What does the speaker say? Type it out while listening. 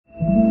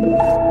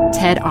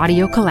TED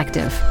Audio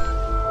Collective.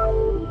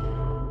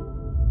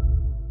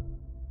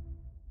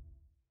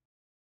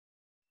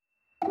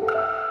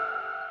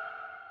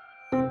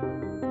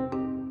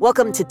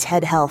 Welcome to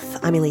TED Health.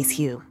 I'm Elise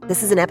Hu.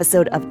 This is an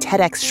episode of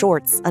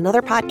TEDxSHORTS,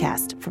 another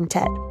podcast from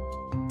TED.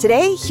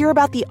 Today, hear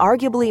about the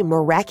arguably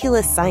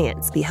miraculous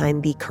science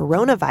behind the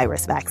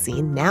coronavirus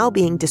vaccine now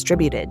being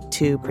distributed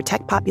to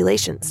protect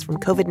populations from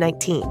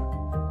COVID-19.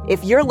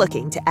 If you're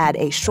looking to add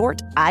a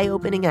short,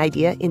 eye-opening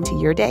idea into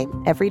your day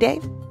every day,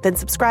 then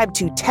subscribe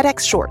to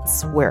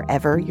TEDxSHORTS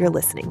wherever you're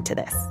listening to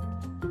this.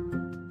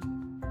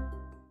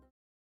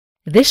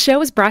 This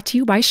show is brought to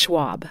you by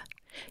Schwab.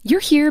 You're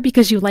here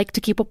because you like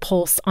to keep a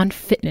pulse on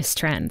fitness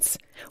trends.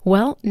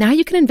 Well, now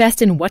you can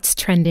invest in what's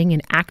trending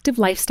in active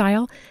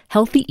lifestyle,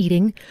 healthy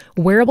eating,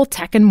 wearable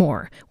tech, and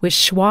more with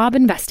Schwab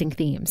investing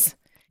themes.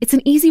 It's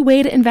an easy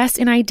way to invest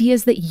in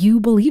ideas that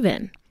you believe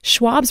in.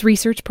 Schwab's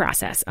research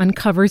process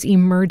uncovers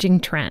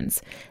emerging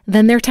trends.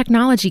 Then their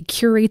technology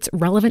curates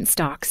relevant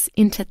stocks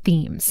into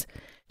themes.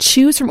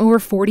 Choose from over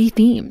 40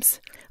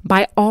 themes.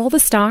 Buy all the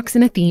stocks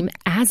in a theme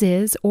as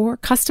is or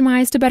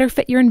customize to better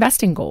fit your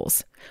investing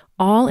goals,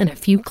 all in a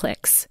few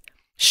clicks.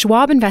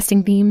 Schwab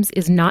Investing Themes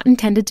is not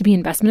intended to be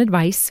investment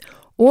advice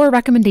or a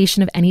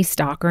recommendation of any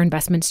stock or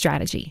investment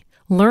strategy.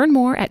 Learn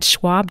more at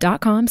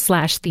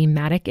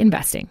schwab.com/thematic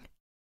investing.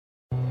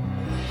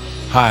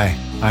 Hi,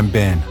 I'm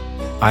Ben.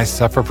 I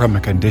suffer from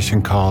a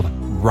condition called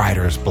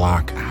writer's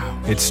block.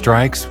 It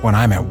strikes when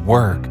I'm at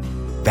work.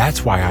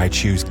 That's why I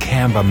choose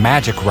Canva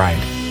Magic Write.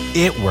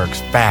 It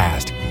works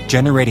fast,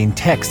 generating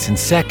text in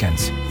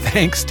seconds,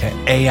 thanks to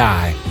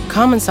AI.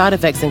 Common side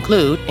effects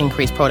include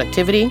increased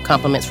productivity,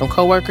 compliments from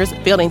coworkers,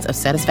 feelings of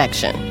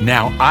satisfaction.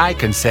 Now I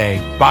can say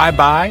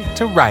bye-bye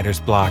to writer's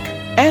block.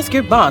 Ask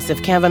your boss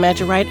if Canva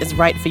Magic Write is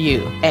right for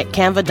you at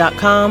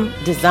canva.com,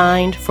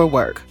 designed for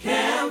work.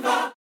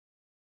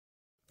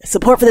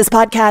 Support for this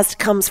podcast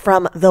comes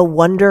from The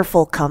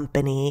Wonderful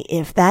Company.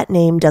 If that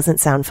name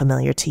doesn't sound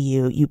familiar to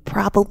you, you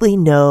probably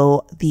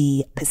know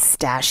the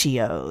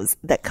pistachios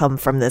that come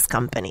from this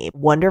company.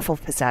 Wonderful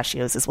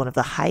Pistachios is one of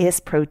the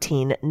highest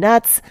protein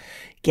nuts.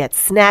 Get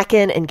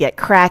snacking and get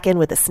cracking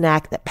with a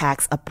snack that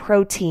packs a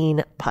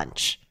protein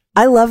punch.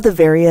 I love the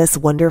various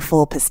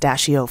wonderful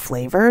pistachio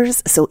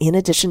flavors. So in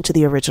addition to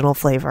the original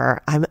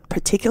flavor, I'm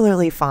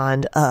particularly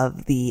fond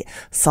of the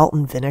salt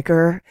and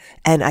vinegar,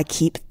 and I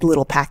keep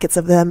little packets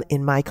of them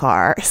in my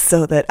car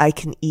so that I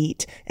can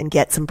eat and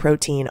get some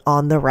protein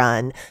on the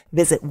run.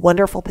 Visit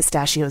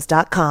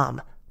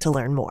wonderfulpistachios.com to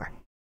learn more.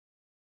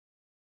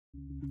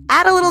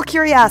 Add a little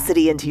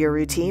curiosity into your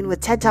routine with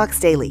TED Talks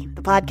Daily,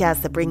 the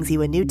podcast that brings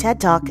you a new TED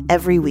Talk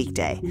every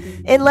weekday.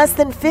 In less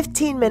than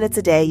 15 minutes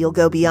a day, you'll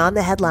go beyond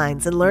the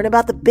headlines and learn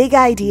about the big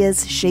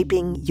ideas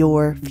shaping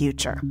your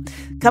future.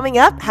 Coming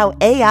up, how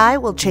AI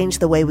will change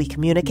the way we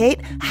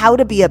communicate, how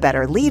to be a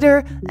better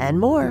leader, and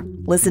more.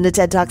 Listen to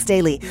TED Talks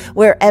Daily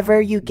wherever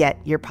you get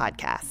your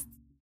podcasts.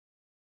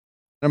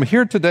 I'm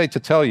here today to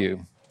tell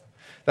you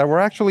that we're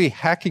actually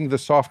hacking the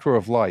software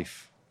of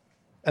life,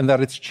 and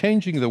that it's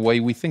changing the way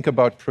we think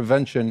about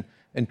prevention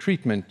and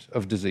treatment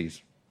of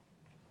disease.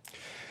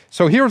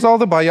 So here's all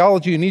the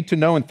biology you need to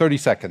know in 30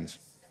 seconds.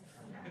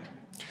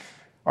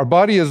 Our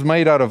body is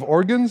made out of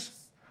organs.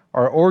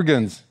 Our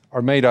organs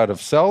are made out of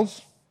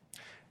cells.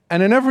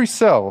 And in every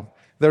cell,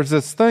 there's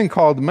this thing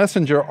called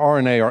messenger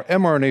RNA, or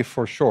mRNA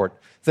for short,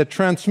 that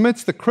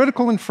transmits the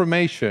critical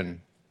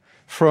information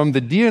from the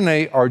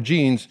DNA, our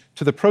genes,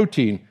 to the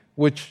protein,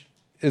 which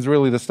is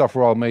really the stuff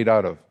we're all made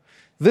out of.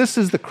 This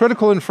is the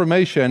critical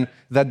information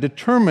that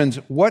determines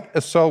what a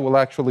cell will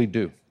actually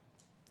do.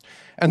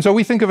 And so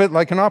we think of it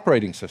like an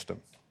operating system.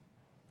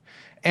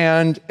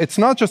 And it's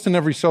not just in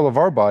every cell of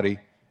our body,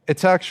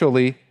 it's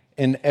actually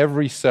in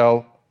every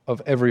cell of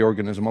every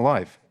organism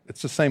alive.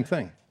 It's the same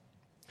thing.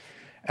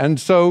 And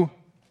so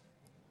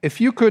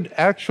if you could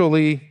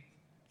actually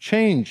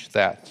change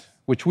that,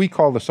 which we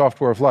call the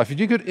software of life, if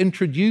you could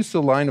introduce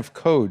a line of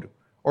code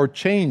or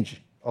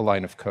change a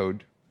line of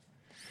code,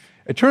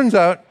 it turns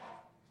out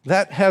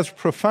that has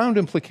profound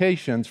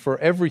implications for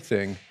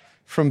everything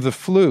from the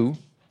flu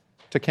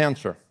to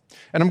cancer.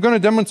 And I'm going to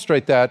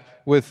demonstrate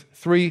that with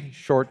 3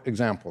 short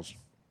examples.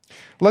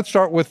 Let's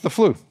start with the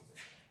flu.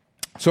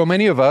 So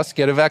many of us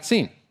get a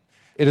vaccine.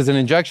 It is an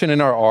injection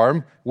in our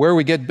arm where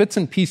we get bits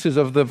and pieces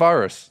of the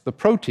virus, the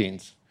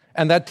proteins,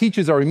 and that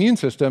teaches our immune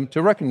system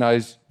to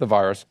recognize the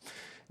virus.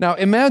 Now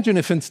imagine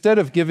if instead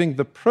of giving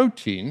the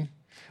protein,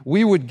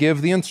 we would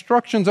give the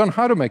instructions on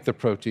how to make the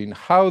protein,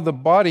 how the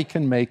body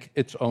can make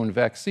its own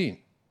vaccine.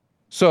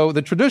 So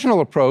the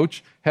traditional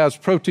approach has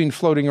protein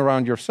floating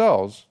around your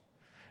cells.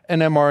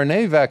 An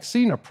mRNA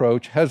vaccine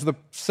approach has the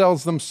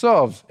cells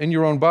themselves in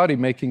your own body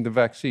making the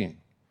vaccine.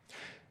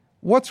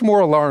 What's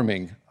more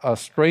alarming, a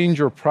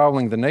stranger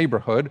prowling the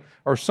neighborhood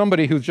or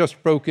somebody who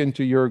just broke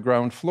into your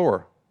ground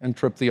floor and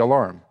tripped the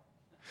alarm?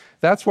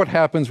 That's what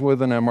happens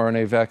with an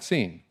mRNA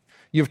vaccine.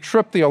 You've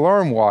tripped the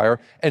alarm wire,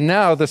 and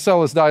now the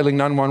cell is dialing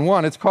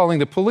 911. It's calling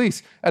the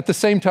police at the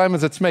same time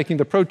as it's making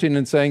the protein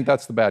and saying,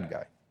 that's the bad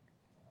guy.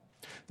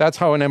 That's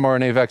how an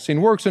mRNA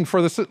vaccine works. And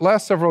for the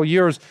last several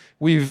years,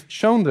 we've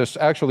shown this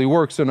actually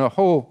works in a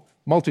whole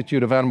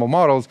multitude of animal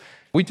models.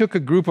 We took a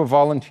group of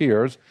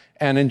volunteers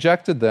and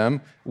injected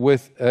them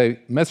with a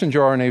messenger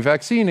RNA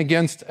vaccine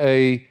against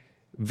a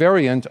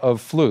variant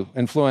of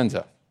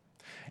influenza.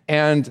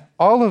 And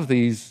all of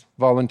these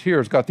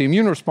volunteers got the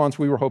immune response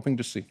we were hoping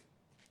to see.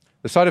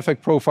 The side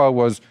effect profile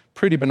was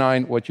pretty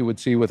benign, what you would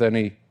see with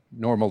any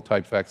normal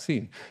type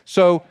vaccine.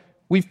 So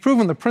we've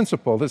proven the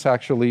principle. This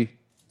actually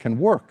can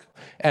work.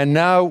 And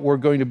now we're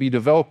going to be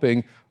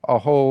developing a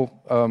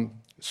whole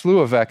slew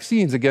of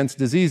vaccines against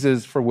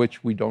diseases for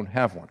which we don't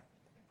have one.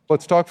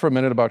 Let's talk for a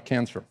minute about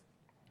cancer.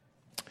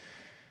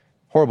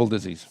 Horrible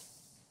disease.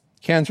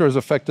 Cancer has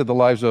affected the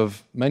lives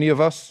of many of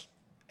us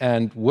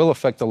and will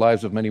affect the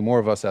lives of many more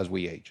of us as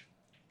we age.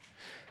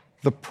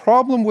 The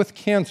problem with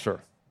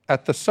cancer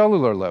at the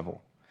cellular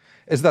level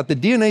is that the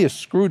DNA is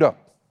screwed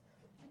up.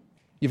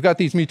 You've got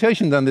these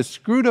mutations, and this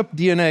screwed up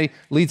DNA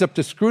leads up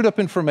to screwed up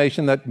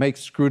information that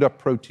makes screwed up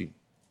protein.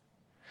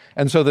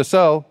 And so the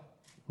cell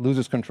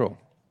loses control.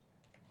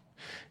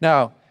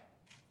 Now,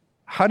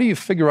 how do you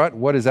figure out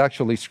what is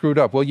actually screwed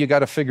up? Well, you got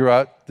to figure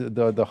out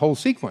the whole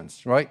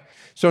sequence, right?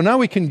 So now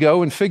we can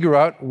go and figure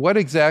out what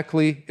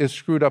exactly is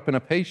screwed up in a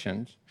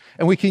patient,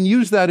 and we can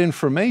use that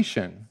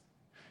information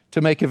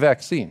to make a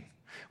vaccine.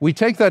 We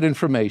take that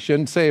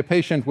information, say a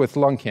patient with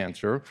lung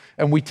cancer,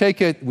 and we take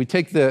the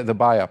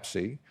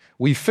biopsy,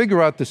 we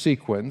figure out the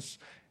sequence,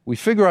 we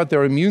figure out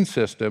their immune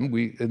system,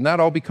 and that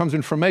all becomes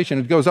information.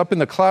 It goes up in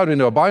the cloud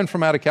into a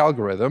bioinformatic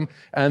algorithm,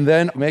 and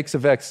then makes a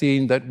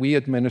vaccine that we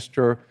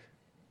administer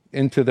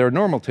into their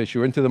normal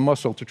tissue, into the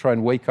muscle, to try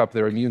and wake up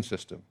their immune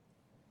system.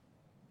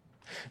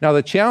 Now,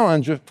 the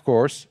challenge, of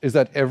course, is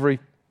that every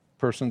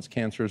person's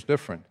cancer is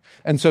different.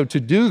 And so to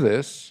do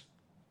this,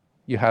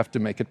 you have to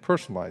make it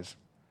personalized.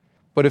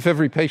 But if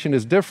every patient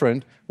is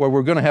different, what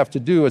we're going to have to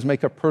do is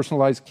make a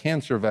personalized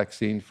cancer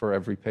vaccine for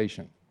every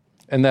patient.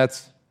 And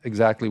that's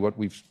exactly what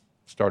we've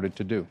started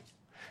to do.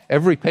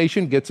 Every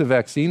patient gets a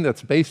vaccine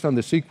that's based on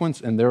the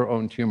sequence in their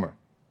own tumor.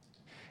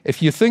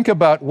 If you think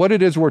about what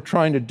it is we're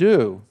trying to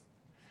do,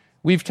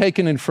 we've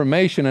taken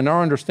information and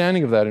our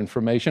understanding of that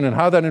information and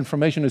how that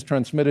information is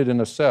transmitted in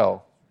a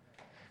cell,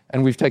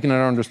 and we've taken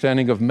our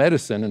understanding of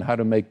medicine and how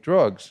to make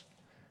drugs,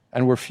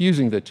 and we're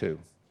fusing the two.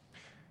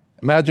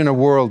 Imagine a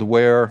world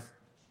where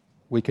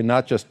we can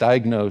not just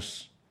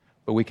diagnose,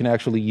 but we can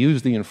actually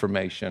use the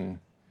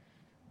information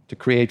to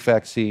create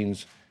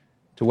vaccines,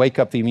 to wake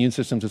up the immune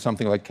system to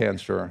something like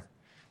cancer,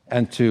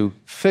 and to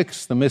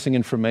fix the missing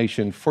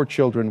information for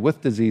children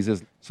with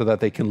diseases so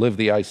that they can live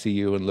the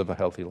ICU and live a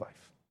healthy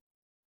life.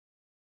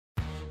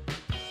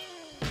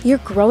 You're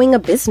growing a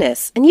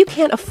business, and you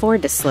can't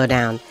afford to slow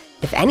down.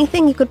 If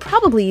anything, you could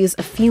probably use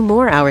a few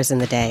more hours in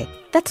the day.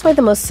 That's why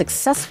the most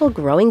successful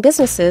growing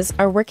businesses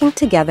are working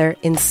together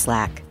in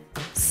Slack.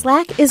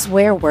 Slack is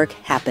where work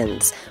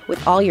happens,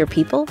 with all your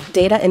people,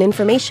 data, and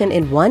information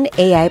in one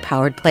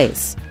AI-powered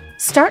place.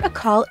 Start a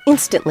call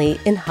instantly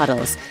in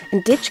huddles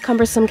and ditch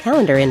cumbersome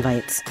calendar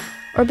invites.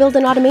 Or build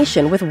an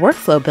automation with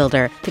Workflow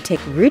Builder to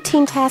take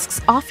routine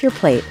tasks off your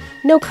plate,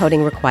 no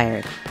coding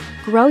required.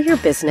 Grow your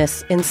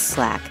business in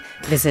Slack.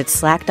 Visit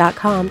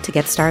slack.com to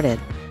get started.